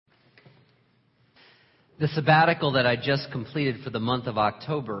The sabbatical that I just completed for the month of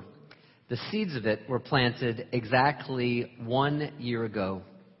October, the seeds of it were planted exactly 1 year ago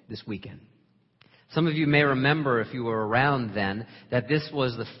this weekend. Some of you may remember, if you were around then, that this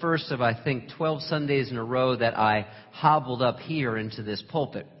was the first of, I think, 12 Sundays in a row that I hobbled up here into this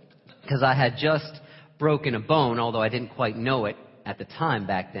pulpit, because I had just broken a bone, although I didn't quite know it at the time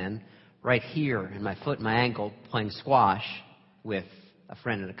back then, right here in my foot and my ankle, playing squash with a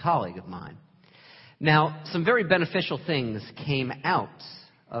friend and a colleague of mine. Now, some very beneficial things came out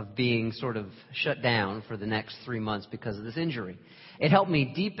of being sort of shut down for the next 3 months because of this injury. It helped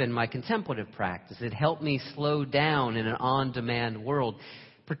me deepen my contemplative practice. It helped me slow down in an on-demand world,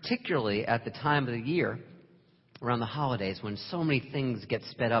 particularly at the time of the year around the holidays when so many things get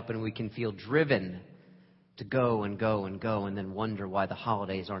sped up and we can feel driven to go and go and go and then wonder why the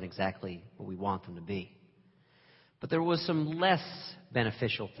holidays aren't exactly what we want them to be. But there was some less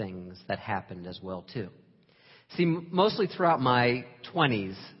beneficial things that happened as well, too. See, mostly throughout my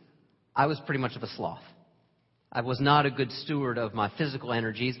 20s, I was pretty much of a sloth. I was not a good steward of my physical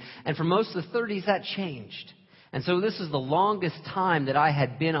energies, and for most of the 30s, that changed. And so this is the longest time that I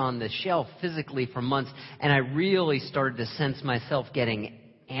had been on the shelf physically for months, and I really started to sense myself getting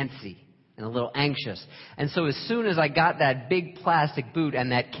antsy and a little anxious. And so as soon as I got that big plastic boot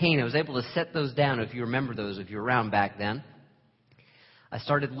and that cane, I was able to set those down, if you remember those, if you were around back then. I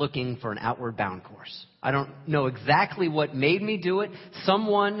started looking for an Outward Bound course. I don't know exactly what made me do it.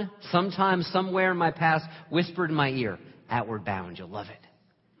 Someone, sometime, somewhere in my past, whispered in my ear, Outward Bound, you'll love it.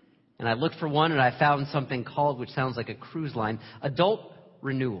 And I looked for one, and I found something called, which sounds like a cruise line, Adult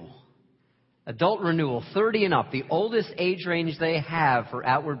Renewal. Adult Renewal, 30 and up, the oldest age range they have for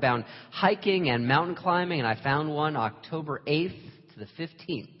Outward Bound hiking and mountain climbing. And I found one October 8th to the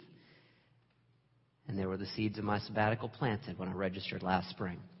 15th. And there were the seeds of my sabbatical planted when I registered last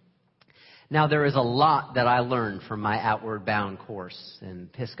spring. Now, there is a lot that I learned from my Outward Bound course in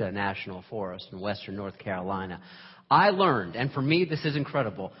Pisgah National Forest in western North Carolina. I learned, and for me this is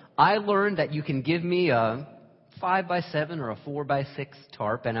incredible, I learned that you can give me a 5x7 or a 4x6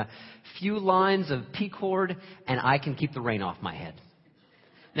 tarp and a few lines of P-cord, and I can keep the rain off my head.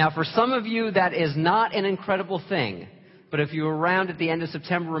 Now, for some of you, that is not an incredible thing. But if you were around at the end of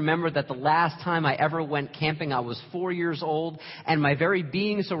September, remember that the last time I ever went camping, I was 4 years old, and my very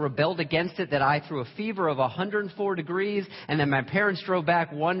being so rebelled against it that I threw a fever of 104 degrees, and then my parents drove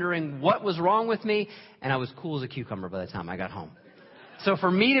back wondering what was wrong with me, and I was cool as a cucumber by the time I got home. So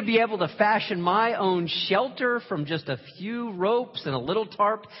for me to be able to fashion my own shelter from just a few ropes and a little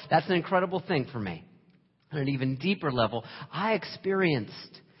tarp, that's an incredible thing for me. On an even deeper level, I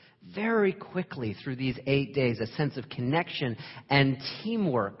experienced very quickly through these 8 days a sense of connection and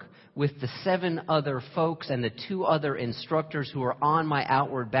teamwork with the 7 other folks and the 2 other instructors who were on my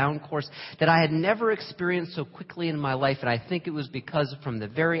Outward Bound course that I had never experienced so quickly in my life. And I think it was because from the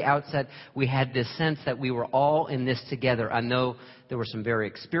very outset we had this sense that we were all in this together. I know there were some very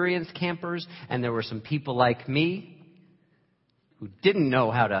experienced campers, and there were some people like me who didn't know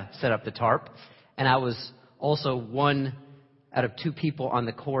how to set up the tarp. And I was also one out of 2 people on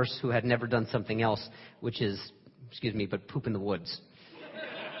the course who had never done something else, which is, excuse me, but poop in the woods.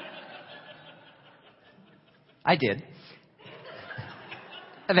 I did.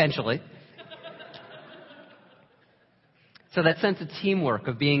 Eventually. So that sense of teamwork,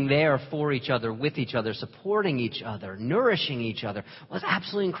 of being there for each other, with each other, supporting each other, nourishing each other, was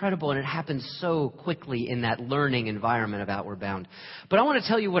absolutely incredible. And it happened so quickly in that learning environment of Outward Bound. But I want to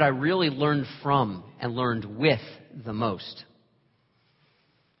tell you what I really learned from and learned with the most.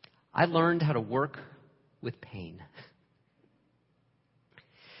 I learned how to work with pain.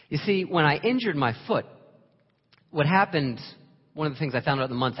 You see, when I injured my foot, what happened, one of the things I found out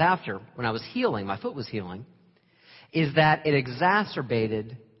the months after, when I was healing, my foot was healing, is that it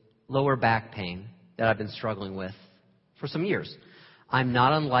exacerbated lower back pain that I've been struggling with for some years. I'm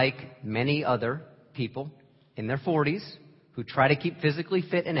not unlike many other people in their 40s who try to keep physically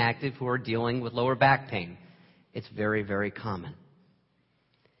fit and active who are dealing with lower back pain. It's very, very common.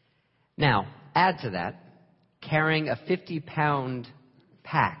 Now, add to that, carrying a 50-pound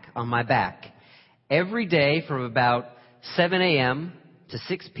pack on my back every day from about 7 a.m. to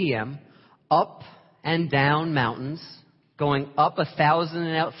 6 p.m., up and down mountains, going up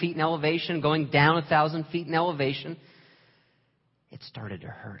 1,000 feet in elevation, going down 1,000 feet in elevation, it started to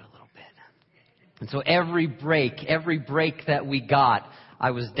hurt a little bit. And so every break that we got,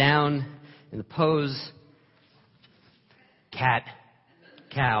 I was down in the pose, cat,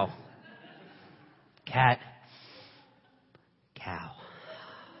 cow, cat, cow,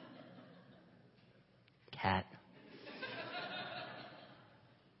 cat,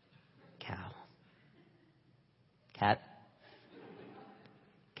 cow.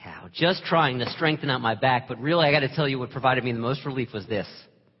 just trying to strengthen out my back. But really, I got to tell you, what provided me the most relief was this.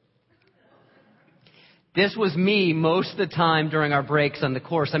 This was me most of the time during our breaks on the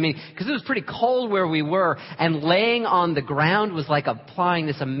course. I mean, because it was pretty cold where we were, and laying on the ground was like applying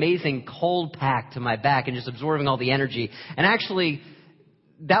this amazing cold pack to my back and just absorbing all the energy. And actually,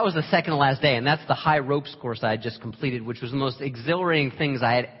 that was the second to last day, and that's the high ropes course I had just completed, which was the most exhilarating things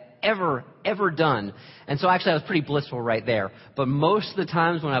I had ever done. And so actually I was pretty blissful right there. But most of the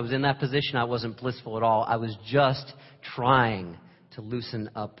times when I was in that position, I wasn't blissful at all. I was just trying to loosen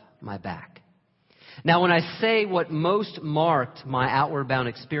up my back. Now, when I say what most marked my outward bound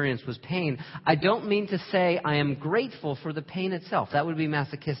experience was pain, I don't mean to say I am grateful for the pain itself. That would be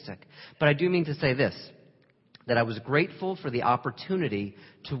masochistic. But I do mean to say this, that I was grateful for the opportunity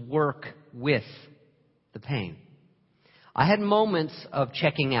to work with the pain. I had moments of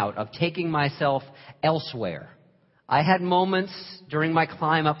checking out, of taking myself elsewhere. I had moments during my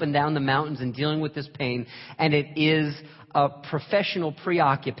climb up and down the mountains and dealing with this pain, and it is a professional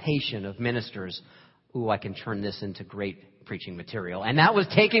preoccupation of ministers. Ooh, I can turn this into great preaching material. And that was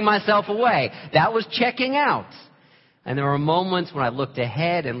taking myself away. That was checking out. And there were moments when I looked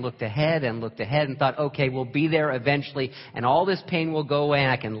ahead and looked ahead and looked ahead and thought, okay, we'll be there eventually, and all this pain will go away,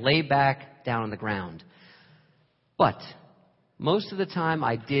 and I can lay back down on the ground. But most of the time,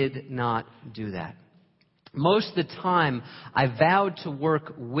 I did not do that. Most of the time, I vowed to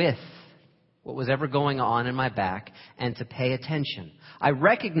work with what was ever going on in my back and to pay attention. I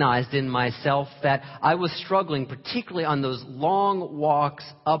recognized in myself that I was struggling, particularly on those long walks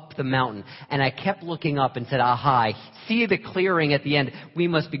up the mountain. And I kept looking up and said, aha, I see the clearing at the end. We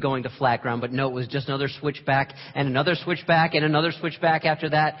must be going to flat ground. But no, it was just another switchback and another switchback and another switchback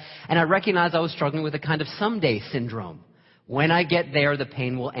after that. And I recognized I was struggling with a kind of someday syndrome. When I get there, the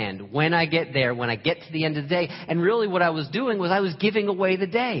pain will end. When I get there, when I get to the end of the day. And really what I was doing was I was giving away the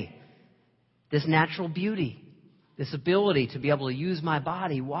day. This natural beauty, this ability to be able to use my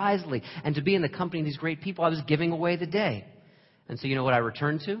body wisely and to be in the company of these great people, I was giving away the day. And so you know what I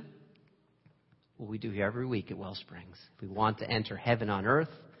returned to? What we do here every week at Wellsprings. If we want to enter heaven on earth,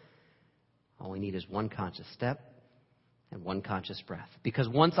 all we need is one conscious step and one conscious breath. Because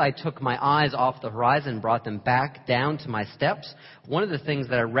once I took my eyes off the horizon and brought them back down to my steps, one of the things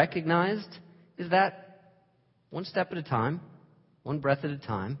that I recognized is that one step at a time, one breath at a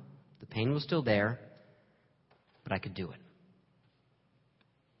time, the pain was still there, but I could do it.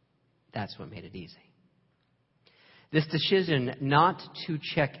 That's what made it easy. This decision not to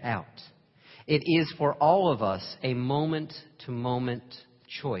check out, it is for all of us a moment-to-moment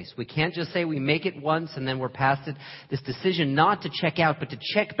choice. We can't just say we make it once and then we're past it. This decision not to check out, but to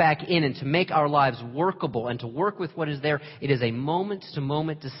check back in and to make our lives workable and to work with what is there, it is a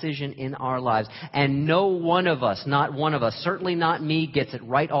moment-to-moment decision in our lives. And no one of us, not one of us, certainly not me, gets it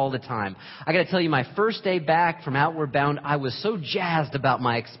right all the time. I got to tell you, my first day back from Outward Bound, I was so jazzed about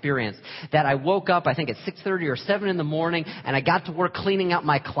my experience that I woke up, I think at 6:30 or 7 in the morning, and I got to work cleaning out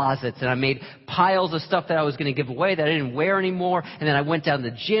my closets, and I made piles of stuff that I was going to give away that I didn't wear anymore, and then I went down to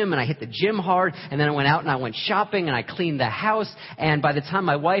the gym and I hit the gym hard, and then I went out and I went shopping and I cleaned the house, and by the time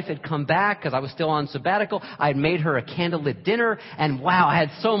my wife had come back, because I was still on sabbatical, I had made her a candlelit dinner, and wow, I had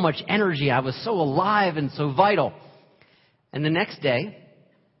so much energy. I was so alive and so vital. And the next day,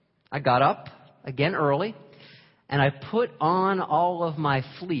 I got up again early, and I put on all of my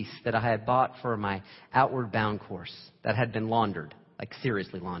fleece that I had bought for my Outward Bound course that had been laundered, like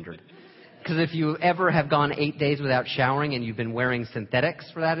seriously laundered. Because if you ever have gone 8 days without showering and you've been wearing synthetics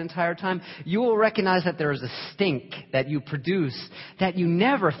for that entire time, you will recognize that there is a stink that you produce that you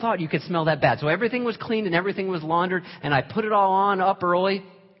never thought you could smell that bad. So everything was cleaned and everything was laundered, and I put it all on up early,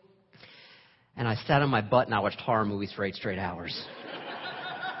 and I sat on my butt and I watched horror movies for 8 straight hours.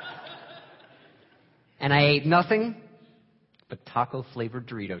 And I ate nothing but taco-flavored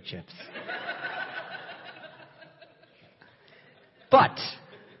Dorito chips. But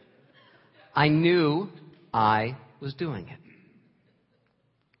I knew I was doing it.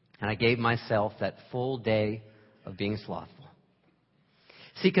 And I gave myself that full day of being slothful.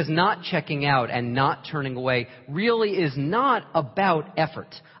 See, because not checking out and not turning away really is not about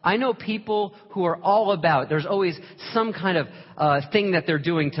effort. I know people who are all about, there's always some kind of thing that they're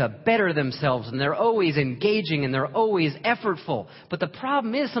doing to better themselves, and they're always engaging and they're always effortful. But the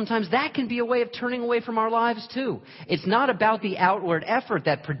problem is sometimes that can be a way of turning away from our lives too. It's not about the outward effort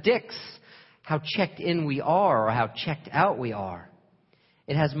that predicts how checked in we are or how checked out we are.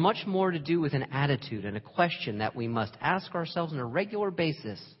 It has much more to do with an attitude and a question that we must ask ourselves on a regular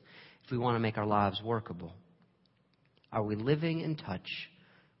basis if we want to make our lives workable. Are we living in touch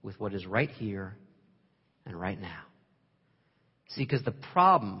with what is right here and right now? See, because the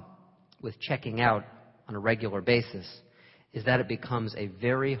problem with checking out on a regular basis is that it becomes a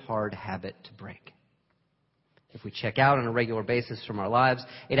very hard habit to break. If we check out on a regular basis from our lives,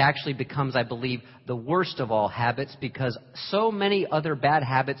 it actually becomes, I believe, the worst of all habits because so many other bad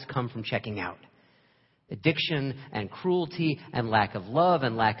habits come from checking out. Addiction and cruelty and lack of love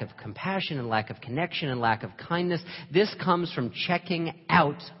and lack of compassion and lack of connection and lack of kindness. This comes from checking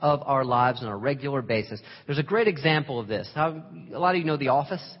out of our lives on a regular basis. There's a great example of this. A lot of you know The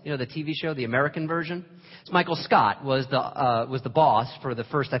Office, the TV show, the American version. So Michael Scott was the boss for the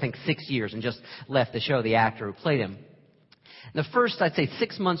first, I think, 6 years and just left the show, the actor who played him. The first, I'd say,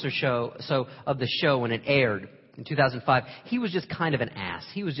 6 months or so of the show when it aired, in 2005, he was just kind of an ass.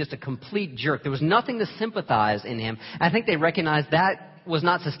 He was just a complete jerk. There was nothing to sympathize in him. I think they recognized that was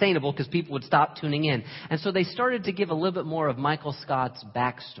not sustainable because people would stop tuning in. And so they started to give a little bit more of Michael Scott's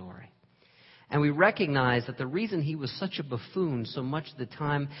backstory. And we recognized that the reason he was such a buffoon so much of the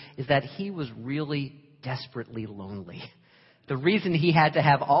time is that he was really desperately lonely. The reason he had to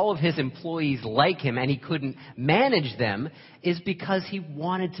have all of his employees like him and he couldn't manage them is because he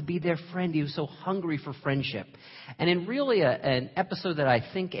wanted to be their friend. He was so hungry for friendship. And in really an episode that I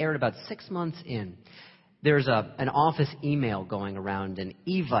think aired about 6 months in, there's an office email going around, an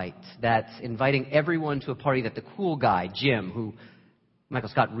Evite, that's inviting everyone to a party that the cool guy, Jim, who Michael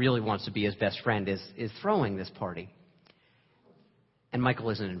Scott really wants to be his best friend, is throwing this party. And Michael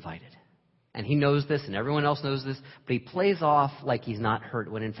isn't invited. And he knows this, and everyone else knows this, but he plays off like he's not hurt,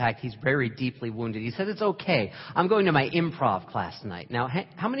 when in fact he's very deeply wounded. He says, it's okay. I'm going to my improv class tonight. Now,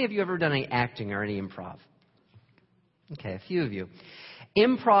 how many of you have ever done any acting or any improv? Okay, a few of you.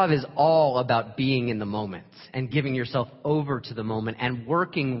 Improv is all about being in the moment and giving yourself over to the moment and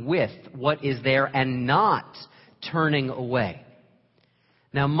working with what is there and not turning away.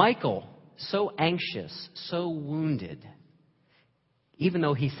 Now, Michael, so anxious, so wounded, even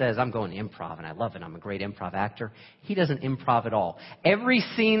though he says, I'm going to improv and I love it, I'm a great improv actor, he doesn't improv at all. Every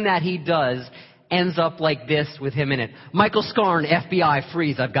scene that he does ends up like this with him in it. Michael Scarn, FBI,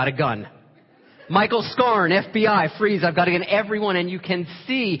 freeze, I've got a gun. Michael Scarn, FBI, freeze, I've got to get everyone. And you can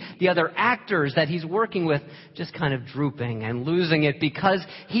see the other actors that he's working with just kind of drooping and losing it because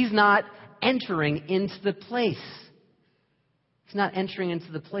he's not entering into the place. He's not entering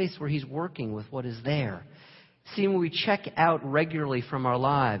into the place where he's working with what is there. See, when we check out regularly from our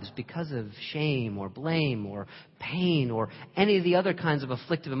lives because of shame or blame or pain or any of the other kinds of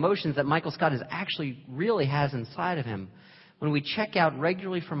afflictive emotions that Michael Scott actually really has inside of him, when we check out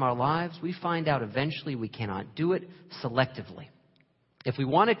regularly from our lives, we find out eventually we cannot do it selectively. If we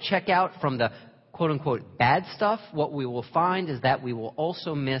want to check out from the quote-unquote bad stuff, what we will find is that we will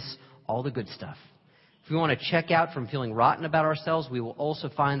also miss all the good stuff. If we want to check out from feeling rotten about ourselves, we will also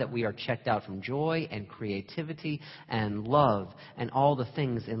find that we are checked out from joy and creativity and love and all the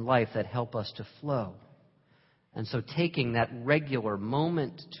things in life that help us to flow. And so taking that regular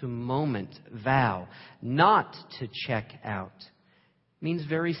moment-to-moment vow not to check out means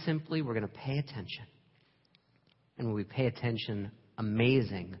very simply we're going to pay attention. And when we pay attention,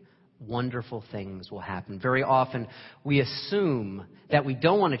 amazing, wonderful things will happen. Very often we assume that we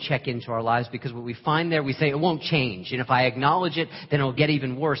don't want to check into our lives because what we find there, we say it won't change. And if I acknowledge it, then it'll get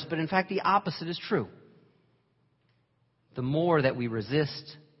even worse. But in fact, the opposite is true. The more that we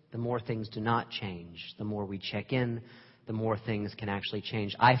resist, the more things do not change. The more we check in, the more things can actually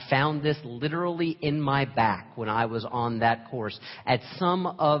change. I found this literally in my back when I was on that course. At some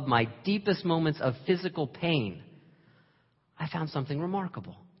of my deepest moments of physical pain, I found something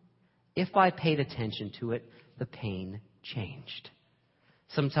remarkable. If I paid attention to it, the pain changed.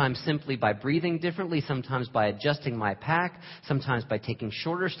 Sometimes simply by breathing differently, sometimes by adjusting my pack, sometimes by taking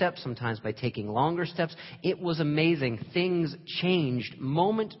shorter steps, sometimes by taking longer steps. It was amazing. Things changed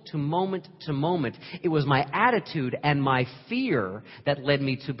moment to moment to moment. It was my attitude and my fear that led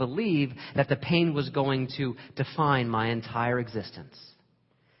me to believe that the pain was going to define my entire existence.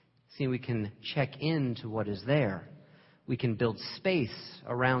 See, we can check into what is there. We can build space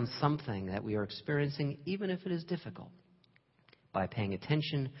around something that we are experiencing, even if it is difficult. By paying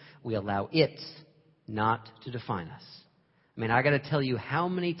attention, we allow it not to define us. I mean, I got to tell you how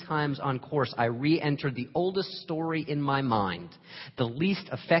many times on course I re-entered the oldest story in my mind, the least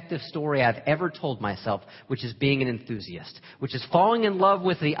effective story I've ever told myself, which is being an enthusiast, which is falling in love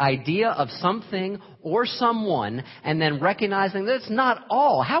with the idea of something or someone and then recognizing that it's not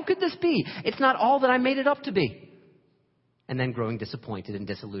all. How could this be? It's not all that I made it up to be. And then growing disappointed and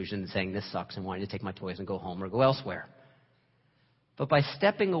disillusioned and saying this sucks and wanting to take my toys and go home or go elsewhere. But by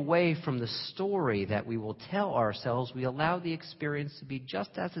stepping away from the story that we will tell ourselves, we allow the experience to be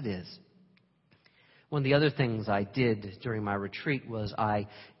just as it is. One of the other things I did during my retreat was I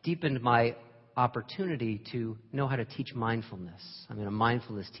deepened my opportunity to know how to teach mindfulness. I'm in a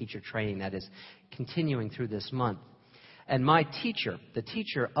mindfulness teacher training that is continuing through this month. And my teacher, the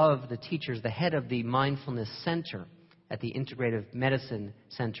teacher of the teachers, the head of the Mindfulness Center at the Integrative Medicine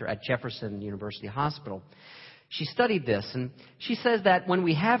Center at Jefferson University Hospital, she studied this, and she says that when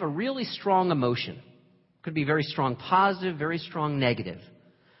we have a really strong emotion, could be very strong positive, very strong negative,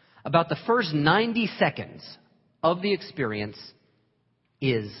 about the first 90 seconds of the experience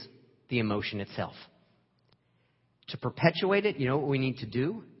is the emotion itself. To perpetuate it, you know what we need to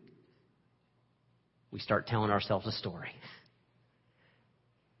do? We start telling ourselves a story.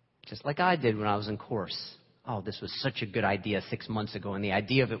 Just like I did when I was in course. Oh, this was such a good idea 6 months ago, and the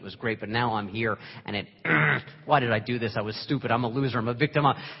idea of it was great, but now I'm here, and why did I do this? I was stupid. I'm a loser. I'm a victim.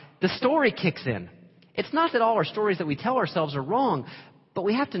 The story kicks in. It's not that all our stories that we tell ourselves are wrong, but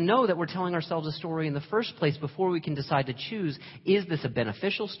we have to know that we're telling ourselves a story in the first place before we can decide to choose, is this a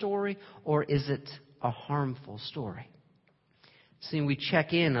beneficial story or is it a harmful story? See, we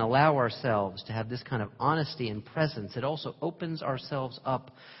check in and allow ourselves to have this kind of honesty and presence. It also opens ourselves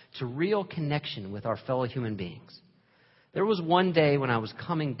up to real connection with our fellow human beings. There was one day when I was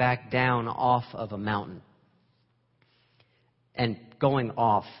coming back down off of a mountain. And going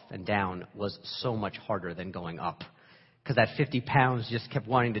off and down was so much harder than going up. Because that 50 pounds just kept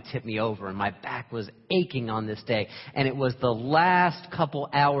wanting to tip me over, and my back was aching on this day. And it was the last couple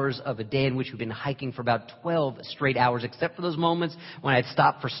hours of a day in which we've been hiking for about 12 straight hours, except for those moments when I'd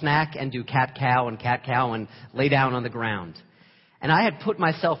stop for snack and do cat-cow and lay down on the ground. And I had put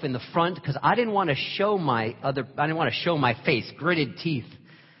myself in the front because I didn't want to show my face, gritted teeth.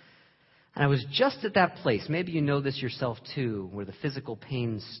 And I was just at that place, maybe you know this yourself too, where the physical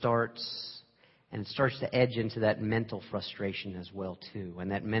pain starts. And it starts to edge into that mental frustration as well, too. And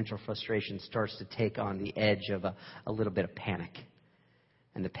that mental frustration starts to take on the edge of a little bit of panic.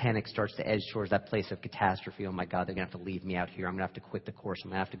 And the panic starts to edge towards that place of catastrophe. Oh, my God, they're going to have to leave me out here. I'm going to have to quit the course.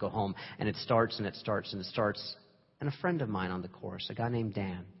 I'm going to have to go home. And it starts and it starts and it starts. And a friend of mine on the course, a guy named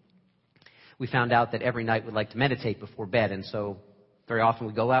Dan, we found out that every night we'd like to meditate before bed. And so very often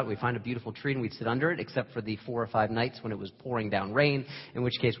we go out, we find a beautiful tree, and we'd sit under it, except for the 4 or 5 nights when it was pouring down rain, in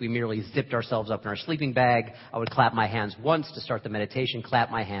which case we merely zipped ourselves up in our sleeping bag. I would clap my hands once to start the meditation,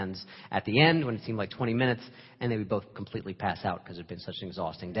 clap my hands at the end when it seemed like 20 minutes, and then we'd both completely pass out because it had been such an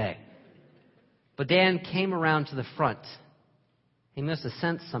exhausting day. But Dan came around to the front. He must have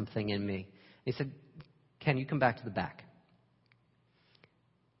sensed something in me. He said, "Ken, you come back to the back."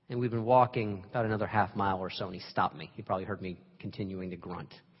 And we've been walking about another half mile or so, and he stopped me. He probably heard me continuing to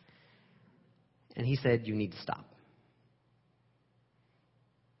grunt. And he said, "You need to stop.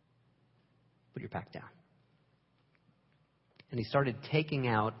 Put your pack down." And he started taking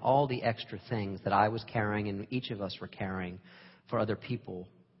out all the extra things that I was carrying and each of us were carrying for other people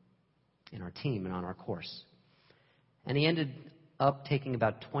in our team and on our course. And he ended up taking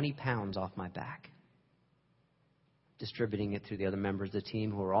about 20 pounds off my back, distributing it through the other members of the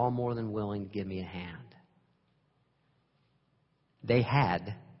team who were all more than willing to give me a hand. They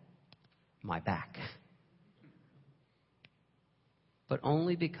had my back. But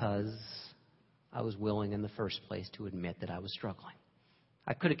only because I was willing in the first place to admit that I was struggling.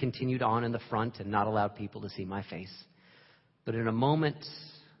 I could have continued on in the front and not allowed people to see my face. But in a moment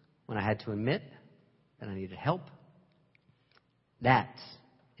when I had to admit that I needed help, that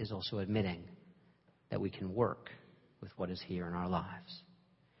is also admitting that we can work with what is here in our lives.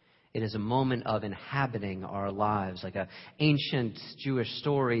 It is a moment of inhabiting our lives. Like an ancient Jewish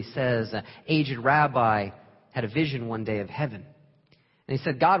story says, an aged rabbi had a vision one day of heaven. And he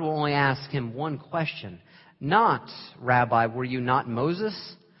said God will only ask him one question. Not, "Rabbi, were you not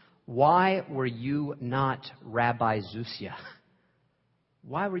Moses? Why were you not Rabbi Zusia?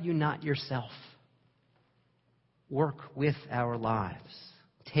 Why were you not yourself?" Work with our lives.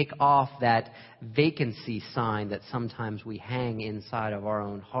 Take off that vacancy sign that sometimes we hang inside of our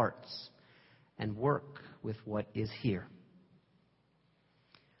own hearts and work with what is here.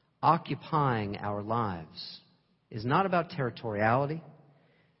 Occupying our lives is not about territoriality.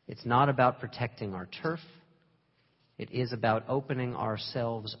 It's not about protecting our turf. It is about opening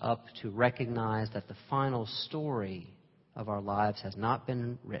ourselves up to recognize that the final story of our lives has not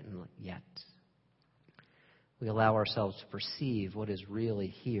been written yet. We allow ourselves to perceive what is really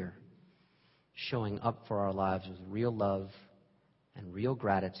here, showing up for our lives with real love and real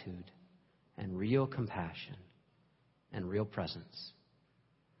gratitude and real compassion and real presence.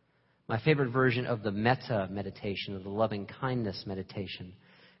 My favorite version of the metta meditation, of the loving kindness meditation,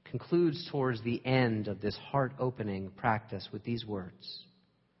 concludes towards the end of this heart-opening practice with these words.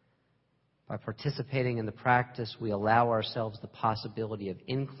 By participating in the practice, we allow ourselves the possibility of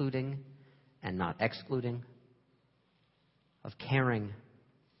including and not excluding, of caring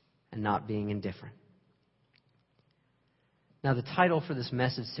and not being indifferent. Now, the title for this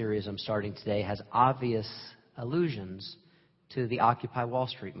message series I'm starting today has obvious allusions to the Occupy Wall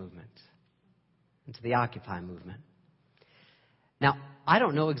Street movement and to the Occupy movement. Now, I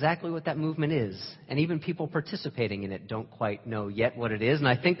don't know exactly what that movement is, and even people participating in it don't quite know yet what it is, and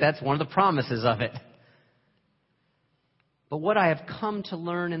I think that's one of the promises of it. But what I have come to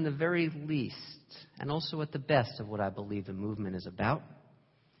learn in the very least, and also at the best of what I believe the movement is about,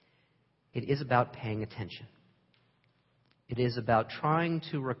 it is about paying attention. It is about trying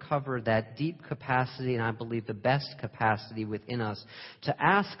to recover that deep capacity, and I believe the best capacity within us, to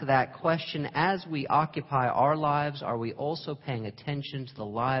ask that question as we occupy our lives, are we also paying attention to the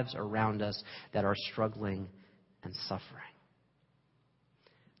lives around us that are struggling and suffering?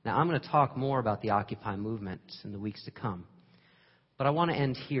 Now, I'm going to talk more about the Occupy movement in the weeks to come, but I want to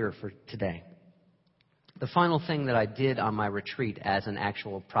end here for today. The final thing that I did on my retreat as an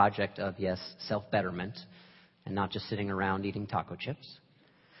actual project of, yes, self-betterment, and not just sitting around eating taco chips,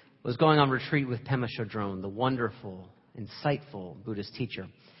 was going on retreat with Pema Chodron, the wonderful, insightful Buddhist teacher.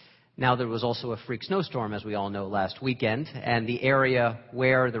 Now, there was also a freak snowstorm, as we all know, last weekend, and the area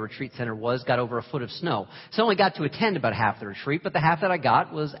where the retreat center was got over a foot of snow. So I only got to attend about half the retreat, but the half that I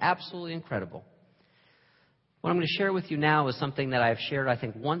got was absolutely incredible. What I'm going to share with you now is something that I've shared, I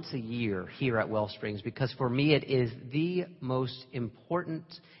think, once a year here at Wellsprings, because for me it is the most important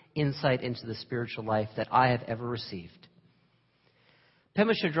insight into the spiritual life that I have ever received.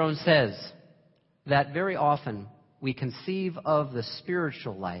 Pema Chodron says that very often we conceive of the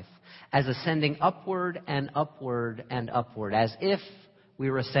spiritual life as ascending upward and upward and upward, as if we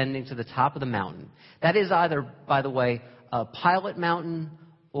were ascending to the top of the mountain. That is either, by the way, Pilot Mountain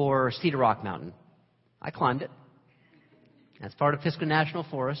or Cedar Rock Mountain. I climbed it. That's part of Pisgah National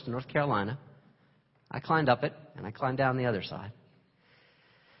Forest in North Carolina. I climbed up it, and I climbed down the other side.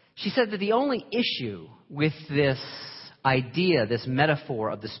 She said that the only issue with this idea, this metaphor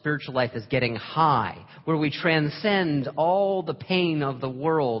of the spiritual life as getting high, where we transcend all the pain of the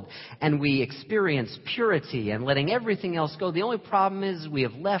world and we experience purity and letting everything else go, the only problem is we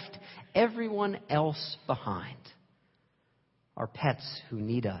have left everyone else behind. Our pets who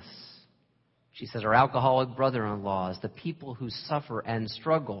need us. She says our alcoholic brother-in-laws, the people who suffer and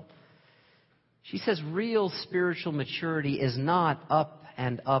struggle. She says real spiritual maturity is not up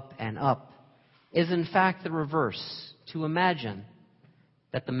and up and up, is in fact the reverse, to imagine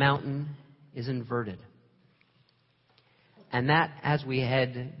that the mountain is inverted. And that as we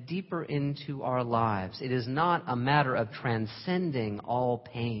head deeper into our lives, it is not a matter of transcending all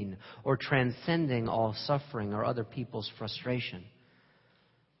pain or transcending all suffering or other people's frustration,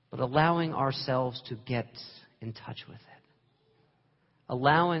 but allowing ourselves to get in touch with it.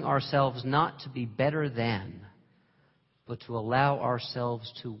 Allowing ourselves not to be better than, but to allow ourselves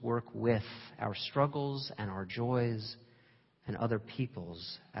to work with our struggles and our joys and other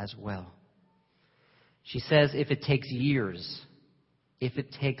people's as well. She says if it takes years, if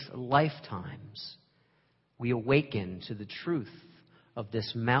it takes lifetimes, we awaken to the truth of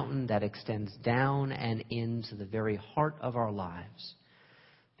this mountain that extends down and into the very heart of our lives.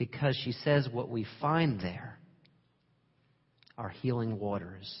 Because she says what we find there are healing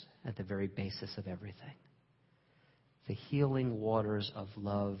waters at the very basis of everything. The healing waters of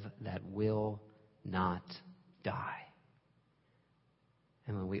love that will not die.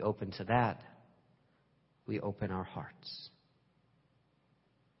 And when we open to that, we open our hearts.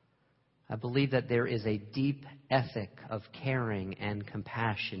 I believe that there is a deep ethic of caring and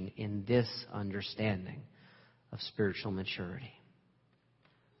compassion in this understanding of spiritual maturity.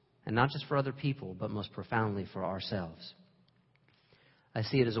 And not just for other people, but most profoundly for ourselves. I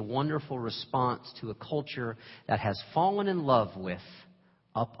see it as a wonderful response to a culture that has fallen in love with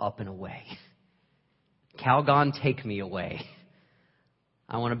up, up, and away. Calgon, take me away.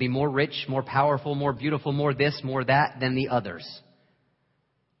 I want to be more rich, more powerful, more beautiful, more this, more that than the others.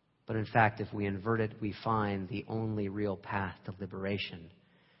 But in fact, if we invert it, we find the only real path to liberation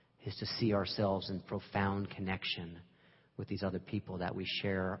is to see ourselves in profound connection with these other people that we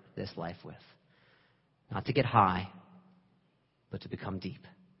share this life with. Not to get high, but to become deep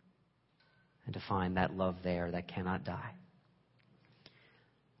and to find that love there that cannot die.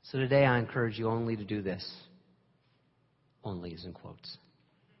 So today I encourage you only to do this. Only is in quotes.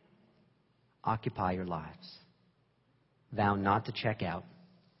 Occupy your lives. Vow not to check out.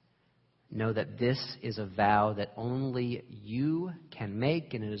 Know that this is a vow that only you can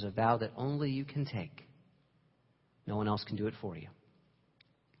make, and it is a vow that only you can take. No one else can do it for you.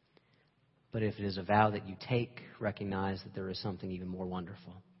 But if it is a vow that you take, recognize that there is something even more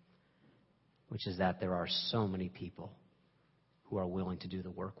wonderful, which is that there are so many people who are willing to do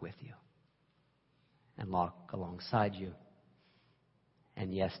the work with you and walk alongside you.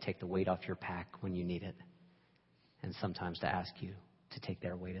 And yes, take the weight off your pack when you need it. And sometimes to ask you to take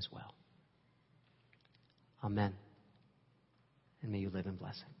their weight as well. Amen. And may you live in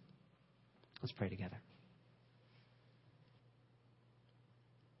blessing. Let's pray together.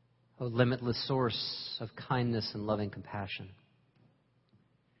 O limitless source of kindness and loving compassion,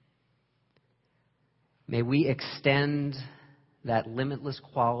 may we extend that limitless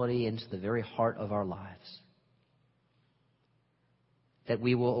quality into the very heart of our lives. That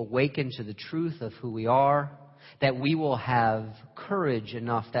we will awaken to the truth of who we are, that we will have courage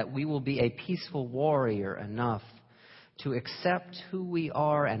enough, that we will be a peaceful warrior enough to accept who we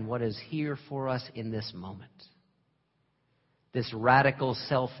are and what is here for us in this moment. This radical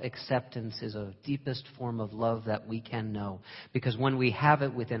self-acceptance is a deepest form of love that we can know. Because when we have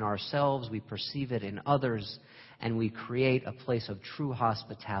it within ourselves, we perceive it in others, and we create a place of true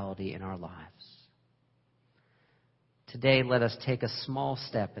hospitality in our lives. Today, let us take a small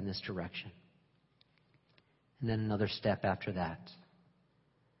step in this direction. And then another step after that.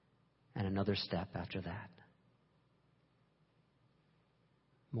 And another step after that.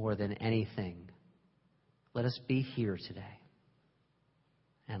 More than anything, let us be here today.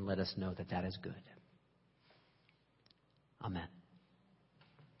 And let us know that that is good. Amen.